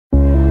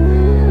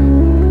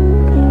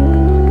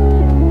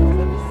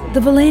The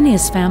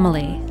Wallenius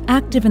family,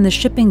 active in the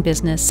shipping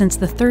business since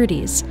the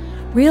 30s,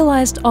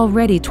 realized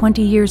already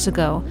 20 years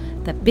ago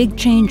that big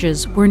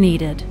changes were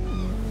needed.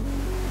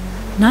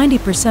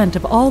 90%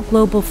 of all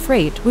global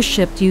freight was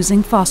shipped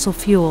using fossil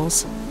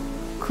fuels.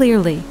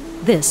 Clearly,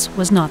 this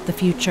was not the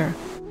future.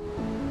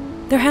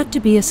 There had to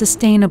be a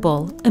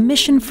sustainable,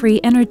 emission-free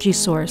energy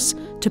source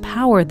to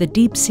power the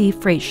deep-sea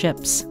freight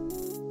ships.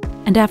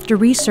 And after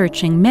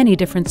researching many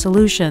different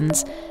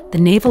solutions, the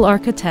naval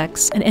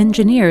architects and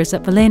engineers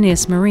at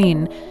Wallenius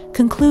Marine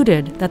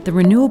concluded that the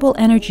renewable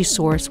energy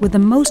source with the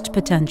most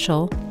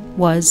potential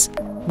was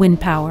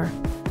wind power.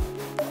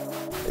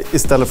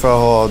 Istället för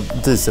att ha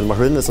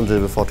dieselmaskiner som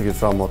driver fartyget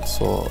framåt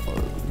så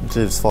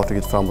drivs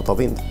fartyget framåt av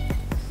vind.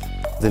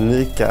 Det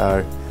unika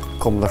är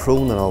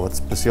kombinationen av ett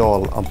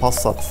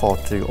specialanpassat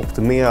fartyg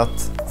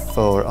optimerat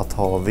för att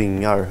ha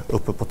vingar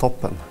uppe på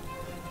toppen.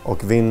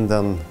 Och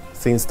vinden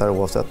finns där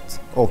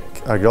oavsett och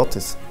är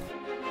gratis.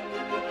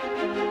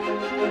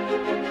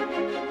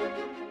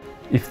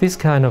 If this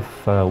kind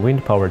of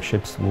wind-powered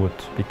ships would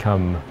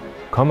become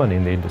common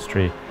in the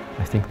industry,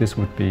 I think this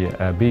would be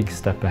a big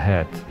step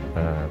ahead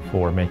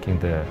for making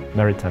the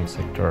maritime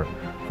sector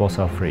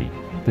fossil-free.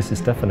 This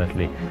is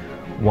definitely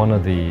one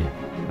of the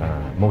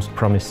most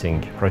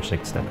promising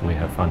projects that we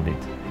have funded.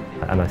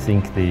 And I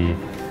think the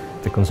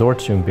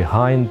consortium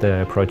behind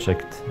the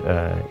project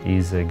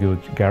is a good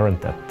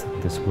guarantee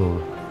that this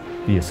will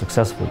be a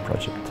successful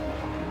project.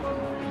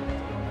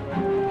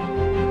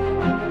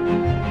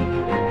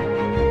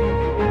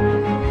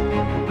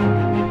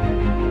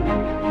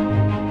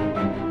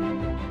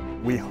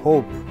 We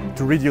hope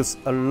to reduce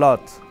a lot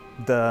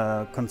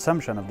the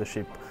consumption of the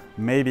ship,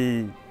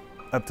 maybe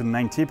up to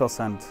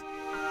 90%.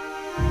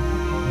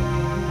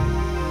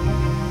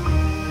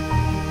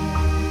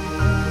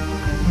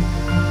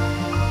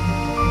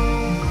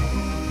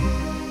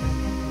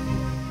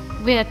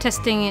 We are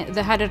testing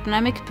the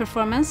hydrodynamic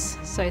performance,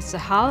 so it's the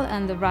hull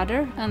and the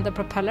rudder and the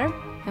propeller.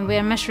 And we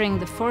are measuring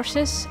the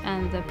forces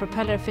and the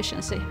propeller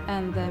efficiency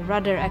and the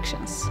rudder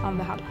actions on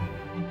the hull.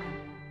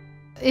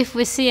 If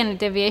we see any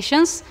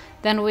deviations,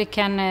 then we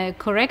can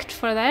correct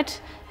for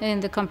that in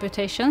the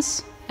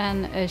computations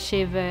and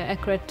achieve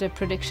accurate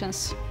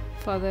predictions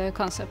for the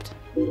concept.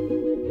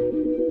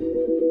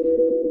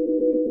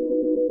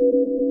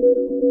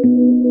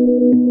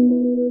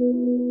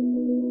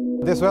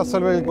 This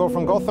vessel will go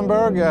from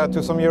Gothenburg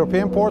to some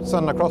European ports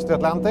and across the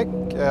Atlantic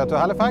to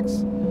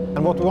Halifax.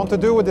 And what we want to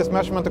do with this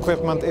measurement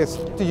equipment is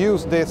to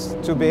use this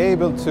to be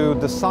able to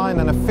design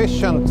an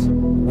efficient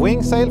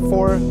wing sail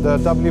for the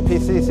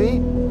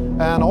WPCC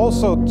and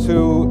also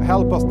to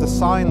help us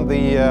design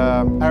the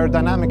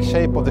aerodynamic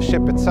shape of the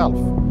ship itself,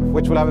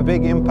 which will have a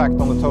big impact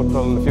on the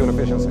total fuel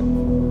efficiency.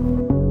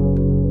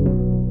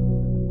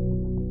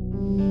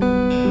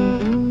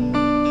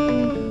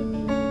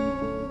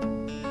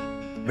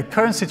 The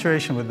current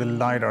situation with the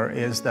LiDAR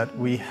is that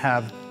we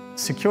have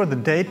secured the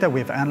data, we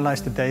have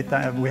analyzed the data,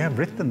 and we have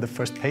written the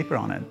first paper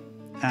on it.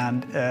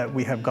 And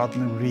we have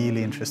gotten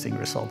really interesting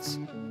results.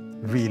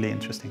 Really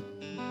interesting.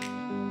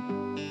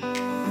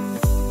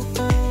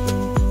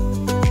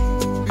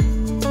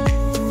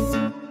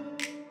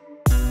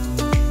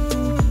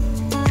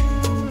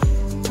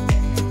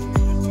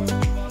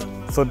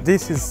 So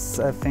this is,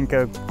 I think,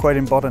 a quite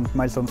important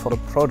milestone for the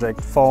project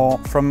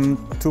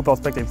from two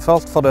perspectives.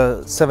 First, for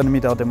the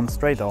 7-meter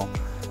demonstrator.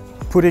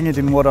 Putting it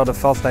in water the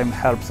first time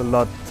helps a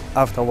lot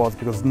afterwards,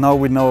 because now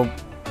we know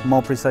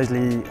more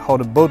precisely how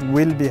the boat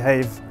will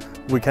behave.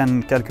 We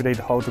can calculate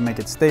how to make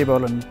it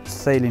stable and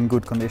sail in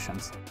good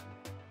conditions.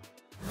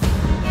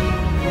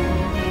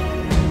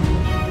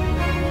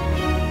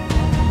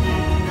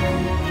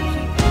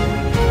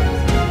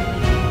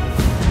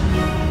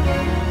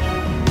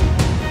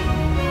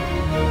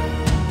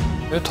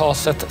 Nu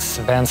tas ett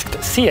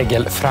svenskt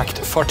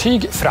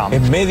segelfraktfartyg fram.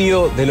 En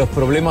medio de los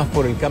problemas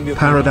por el cambio.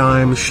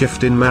 Paradigm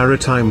shift in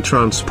maritime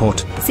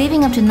transport.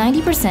 Saving up to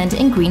 90%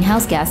 in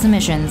greenhouse gas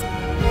emissions.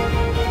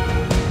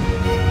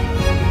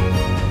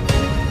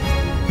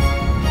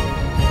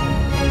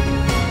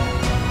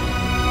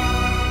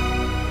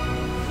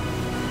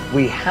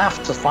 We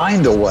have to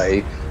find a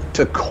way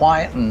to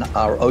quieten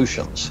our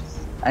oceans.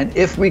 And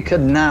if we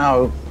could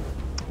now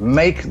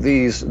make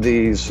these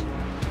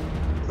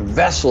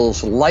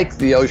vessels like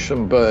the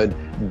Oceanbird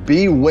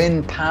be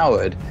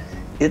wind-powered,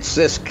 it's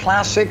this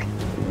classic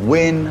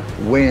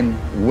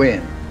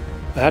win-win-win.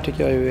 Det här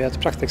tycker jag är ett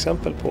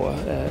praktexempel på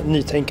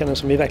nytänkande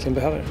som vi verkligen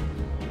behöver.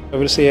 Jag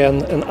vill se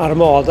en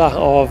armada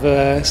av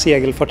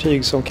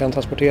segelfartyg som kan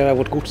transportera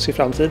vårt gods i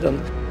framtiden.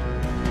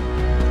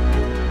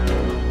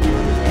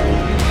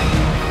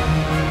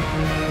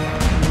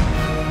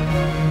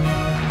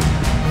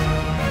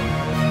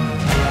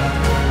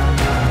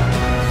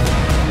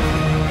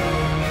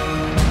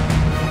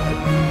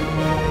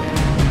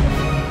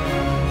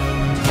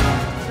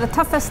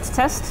 The toughest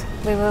test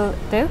we will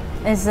do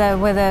is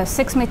with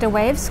 6-meter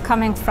waves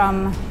coming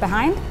from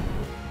behind.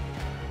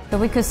 So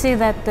we could see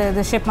that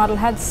the ship model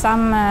had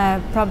some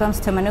problems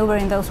to maneuver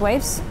in those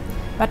waves.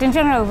 But in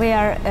general, we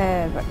are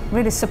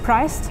really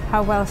surprised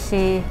how well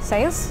she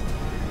sails.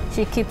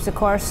 she keeps the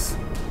course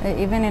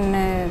even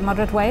in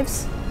moderate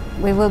waves.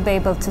 We will be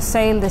able to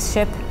sail this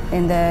ship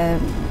in the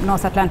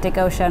North Atlantic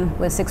Ocean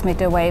with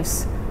 6-meter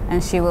waves,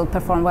 and she will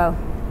perform well.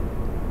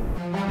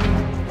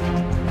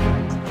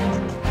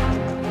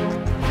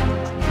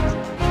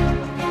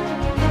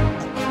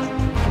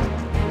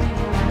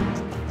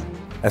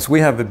 As we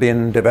have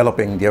been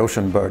developing the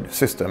Oceanbird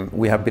system,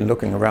 we have been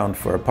looking around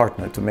for a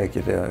partner to make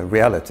it a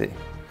reality.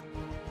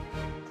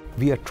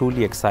 We are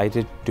truly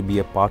excited to be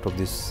a part of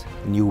this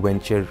new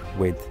venture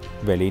with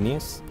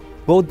Wallenius.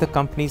 Both the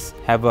companies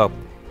have a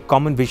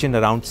common vision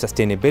around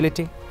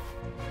sustainability.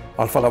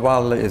 Alfa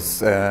Laval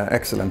is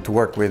excellent to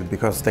work with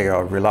because they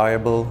are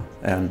reliable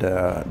and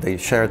they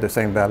share the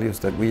same values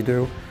that we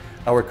do.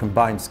 Our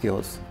combined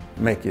skills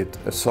make it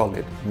a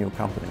solid new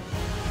company.